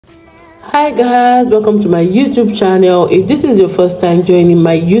Hi guys, welcome to my YouTube channel. If this is your first time joining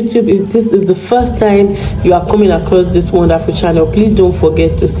my YouTube, if this is the first time you are coming across this wonderful channel, please don't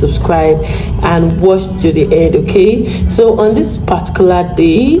forget to subscribe and watch to the end. Okay, so on this particular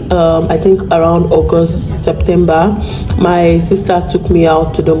day, I think around August, September, my sister took me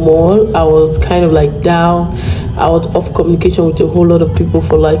out to the mall. I was kind of like down, out of communication with a whole lot of people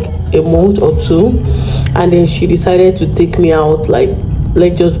for like a month or two, and then she decided to take me out, like,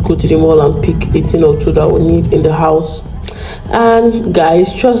 let's just go to the mall and pick 18 or 2 that we need in the house. And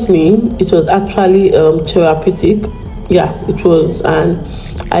guys, trust me, it was actually therapeutic. Yeah, it was, and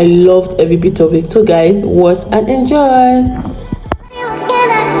I loved every bit of it. So guys, watch and enjoy.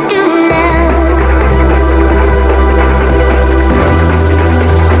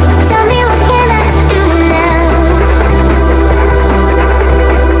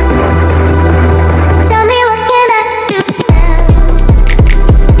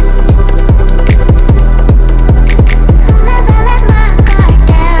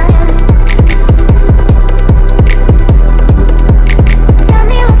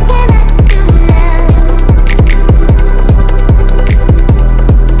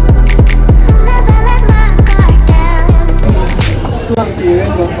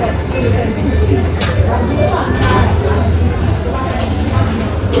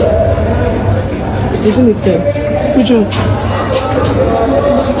 Doesn't make sense. Which one?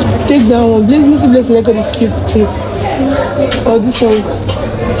 Take that one. Let's look at these cute things. Or this one.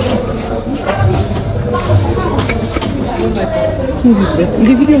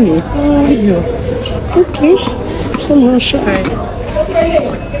 The video me. Video. Okay. Someone shy.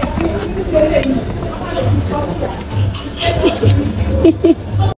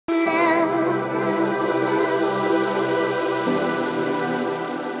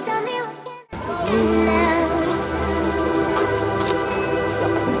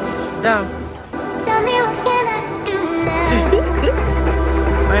 Down. Tell me what can I do now?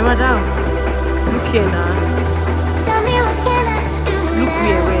 My madam, look here now. Tell me what can I do now? Look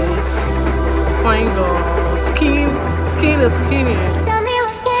where. Fine girl. Skinny. Tell me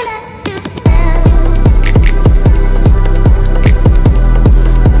what can I do now?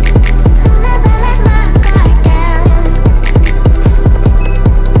 Soon as I let my guard down.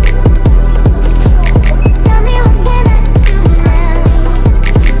 Tell me what can I do now?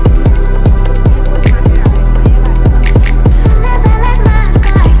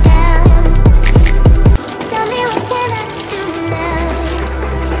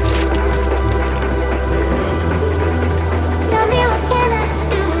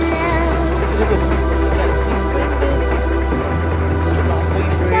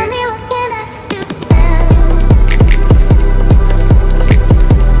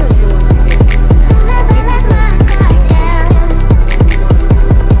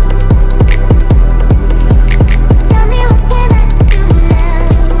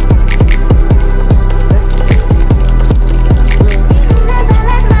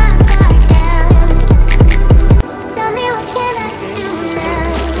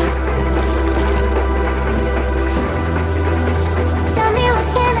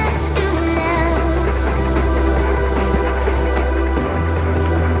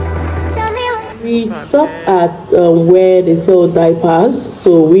 We stopped at where they sell diapers,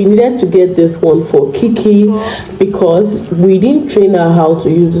 so we needed to get this one for Kiki because we didn't train her how to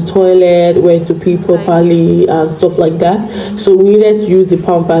use the toilet, where to pee properly and stuff like that. So we needed to use the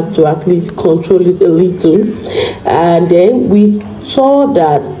pamper to at least control it a little. And then we saw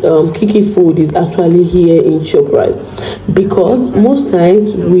that Kiki food is actually here in ShopRite, because most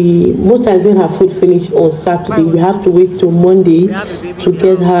times when her food finish on Saturday, we have to wait till Monday to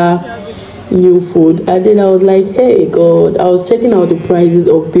get her new food. And then I was like, hey God, I was checking out the prices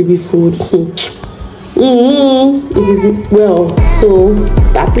of baby food. Well, so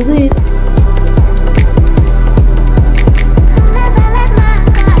that is it.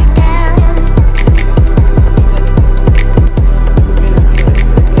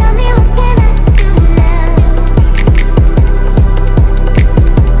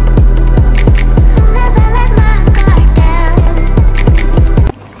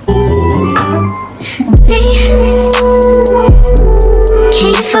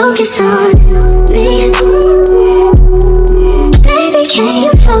 Focus on me, baby, can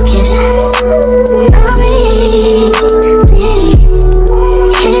you focus on me?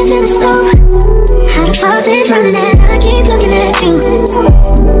 Hands in the stove, how the faucet's running and I keep looking at you.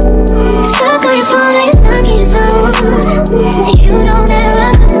 Stuck on your phone like stuck in your zone. You don't ever,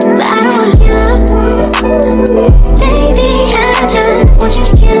 but I don't wanna give up. Baby, I just want you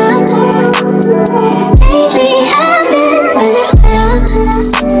to get up. Lately I've been running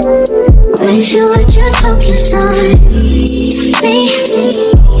well. wish you would just focus on me. Can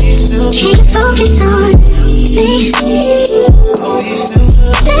you focus on me? Baby,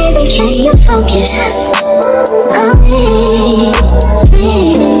 can you focus on me?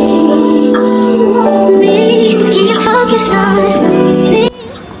 Can you focus on me?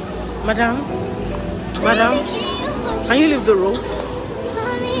 Madam, can you leave the room?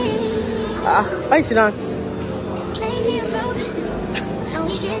 Why is she not?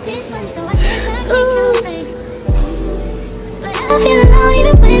 I feel alone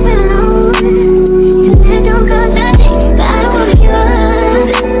even when we're alone, and I don't go touching, but I don't wanna give up.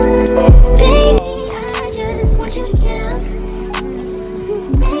 Baby, I just want you to get up.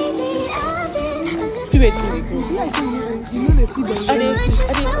 Baby, I've been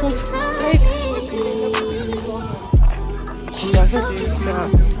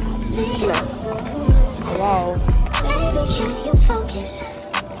Wow. Baby, can you focus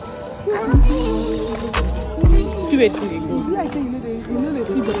on me?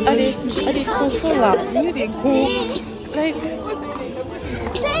 I did go so loud. You did go like.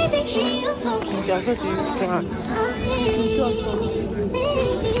 Baby, can you focus on me?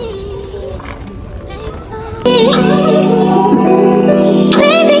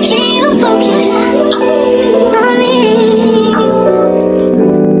 Baby, can you focus on me?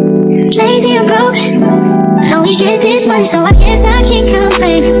 Lazy or broke, no, we get this money, so I guess I can't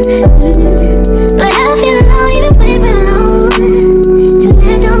complain.